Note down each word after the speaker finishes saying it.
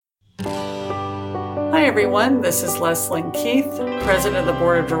Hi everyone, this is Leslie Keith, President of the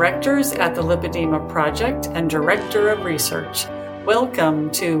Board of Directors at the Lipedema Project and Director of Research.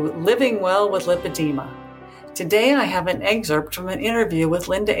 Welcome to Living Well with Lipedema. Today I have an excerpt from an interview with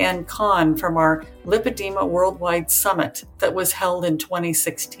Linda Ann Kahn from our Lipedema Worldwide Summit that was held in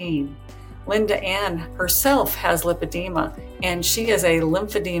 2016. Linda Ann herself has lipedema and she is a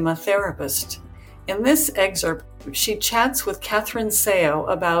lymphedema therapist. In this excerpt, she chats with Catherine Seo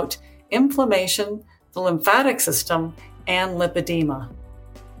about inflammation, the lymphatic system, and lipedema.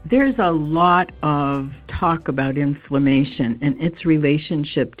 There's a lot of talk about inflammation and its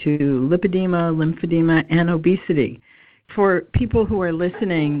relationship to lipedema, lymphedema, and obesity. For people who are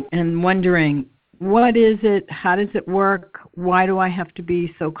listening and wondering, what is it? How does it work? Why do I have to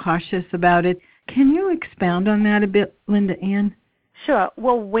be so cautious about it? Can you expound on that a bit, Linda Ann? Sure.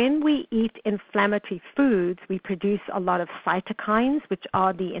 Well, when we eat inflammatory foods, we produce a lot of cytokines, which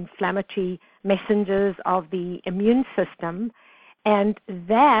are the inflammatory messengers of the immune system, and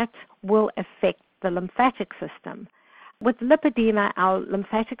that will affect the lymphatic system. With lipedema, our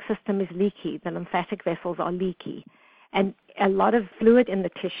lymphatic system is leaky. The lymphatic vessels are leaky, and a lot of fluid in the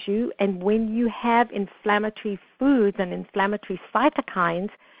tissue. And when you have inflammatory foods and inflammatory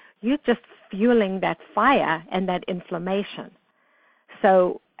cytokines, you're just fueling that fire and that inflammation.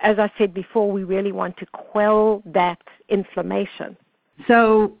 So, as I said before, we really want to quell that inflammation.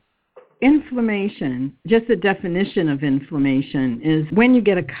 So, inflammation, just the definition of inflammation is when you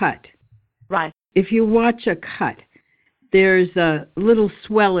get a cut. Right. If you watch a cut, there's a little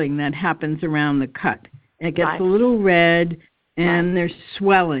swelling that happens around the cut. It gets a little red, and there's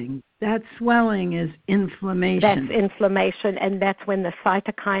swelling. That swelling is inflammation. That's inflammation, and that's when the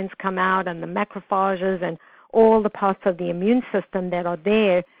cytokines come out and the macrophages and all the parts of the immune system that are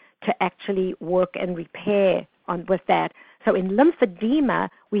there to actually work and repair with that. So in lymphedema,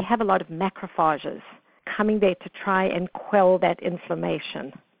 we have a lot of macrophages coming there to try and quell that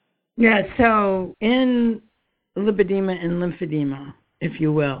inflammation. Yeah, so in lipedema and lymphedema, if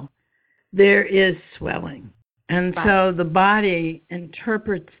you will, there is swelling. And so the body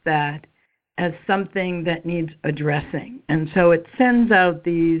interprets that as something that needs addressing. And so it sends out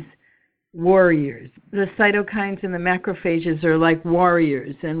these warriors. The cytokines and the macrophages are like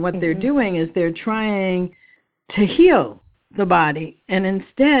warriors, and what they're doing is they're trying to heal the body, and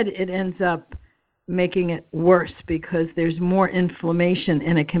instead it ends up making it worse because there's more inflammation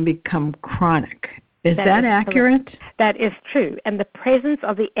and it can become chronic. Is that accurate? That is true. And the presence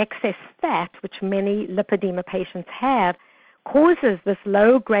of the excess fat, which many lipedema patients have, causes this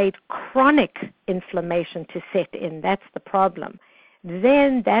low-grade chronic inflammation to set in. That's the problem.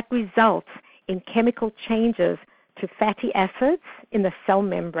 Then that results in chemical changes to fatty acids in the cell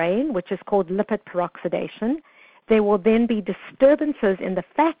membrane, which is called lipid peroxidation. There will then be disturbances in the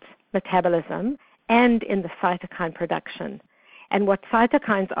fat metabolism and in the cytokine production. And what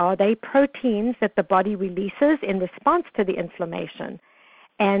cytokines are, they proteins that the body releases in response to the inflammation.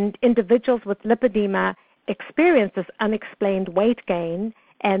 And individuals with lipedema experience this unexplained weight gain,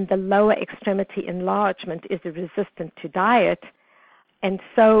 and the lower extremity enlargement is resistant to diet. And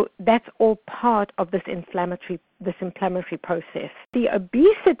so that's all part of this inflammatory process. The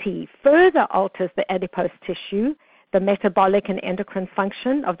obesity further alters the adipose tissue, the metabolic and endocrine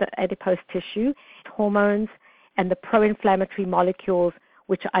function of the adipose tissue, hormones, and the pro-inflammatory molecules,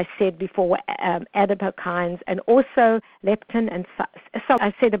 which I said before were adipokines, and also leptin and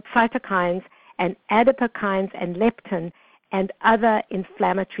cytokines and adipokines and leptin and other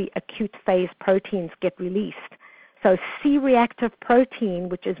inflammatory acute phase proteins get released. So C-reactive protein,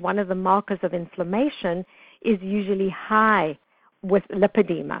 which is one of the markers of inflammation, is usually high with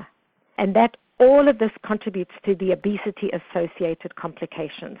lipedema. And that all of this contributes to the obesity-associated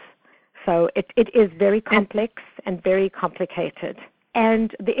complications. So it is very complex and very complicated.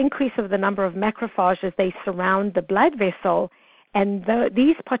 And the increase of the number of macrophages, they surround the blood vessel, and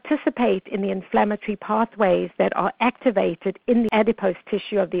these participate in the inflammatory pathways that are activated in the adipose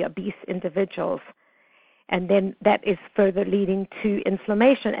tissue of the obese individuals. And then that is further leading to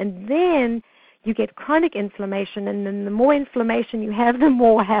inflammation. And then you get chronic inflammation, and then the more inflammation you have, the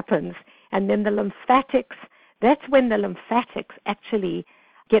more happens. And then the lymphatics, that's when the lymphatics actually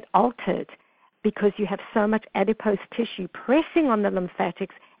get altered because you have so much adipose tissue pressing on the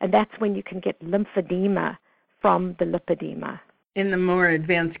lymphatics, and that's when you can get lymphedema from the lipedema. In the more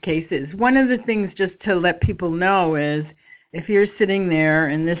advanced cases, one of the things just to let people know is if you're sitting there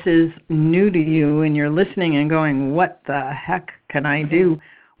and this is new to you and you're listening and going, what the heck can I do?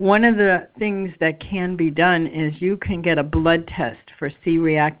 One of the things that can be done is you can get a blood test for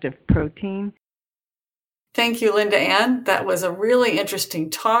C-reactive protein. Thank you, Linda Ann. That was a really interesting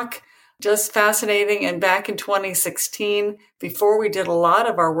talk. Just fascinating. And back in 2016, before we did a lot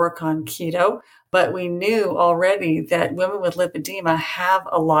of our work on keto, but we knew already that women with lipedema have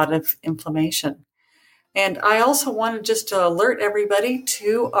a lot of inflammation. And I also wanted just to alert everybody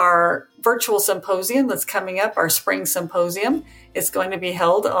to our virtual symposium that's coming up, our spring symposium. It's going to be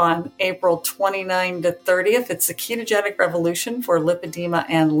held on April 29 to 30th. It's the Ketogenic Revolution for Lipedema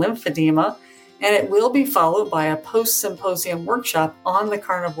and Lymphedema. And it will be followed by a post-symposium workshop on the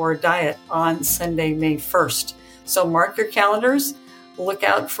carnivore diet on Sunday, May 1st. So mark your calendars. Look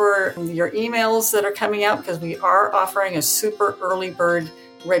out for your emails that are coming out because we are offering a super early bird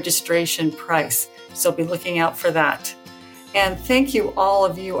registration price. So be looking out for that. And thank you, all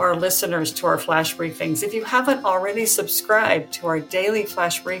of you, our listeners, to our flash briefings. If you haven't already subscribed to our daily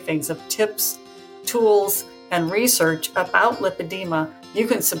flash briefings of tips, tools, and research about lipedema, you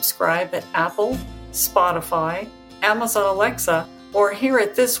can subscribe at Apple, Spotify, Amazon Alexa, or here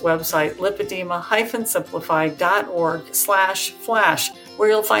at this website, lipedema-simplified.org/flash, where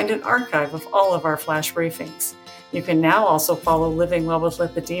you'll find an archive of all of our flash briefings. You can now also follow Living Well with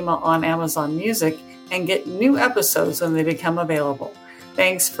Lipedema on Amazon Music and get new episodes when they become available.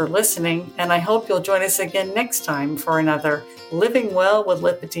 Thanks for listening, and I hope you'll join us again next time for another Living Well with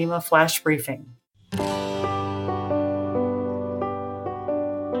Lipedema flash briefing.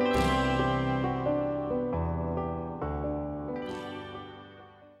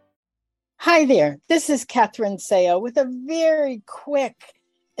 Hi there, this is Catherine Sayo with a very quick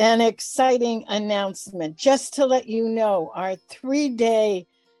and exciting announcement. Just to let you know, our 3-day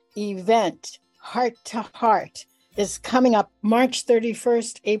event, Heart to Heart, is coming up March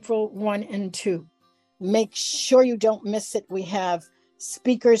 31st, April 1 and 2. Make sure you don't miss it. We have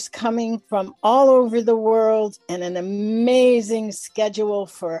speakers coming from all over the world and an amazing schedule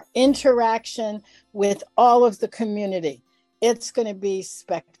for interaction with all of the community. It's going to be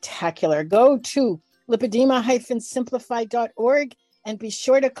spectacular. Go to lipedema-simplified.org and be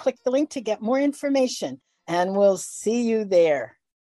sure to click the link to get more information. And we'll see you there.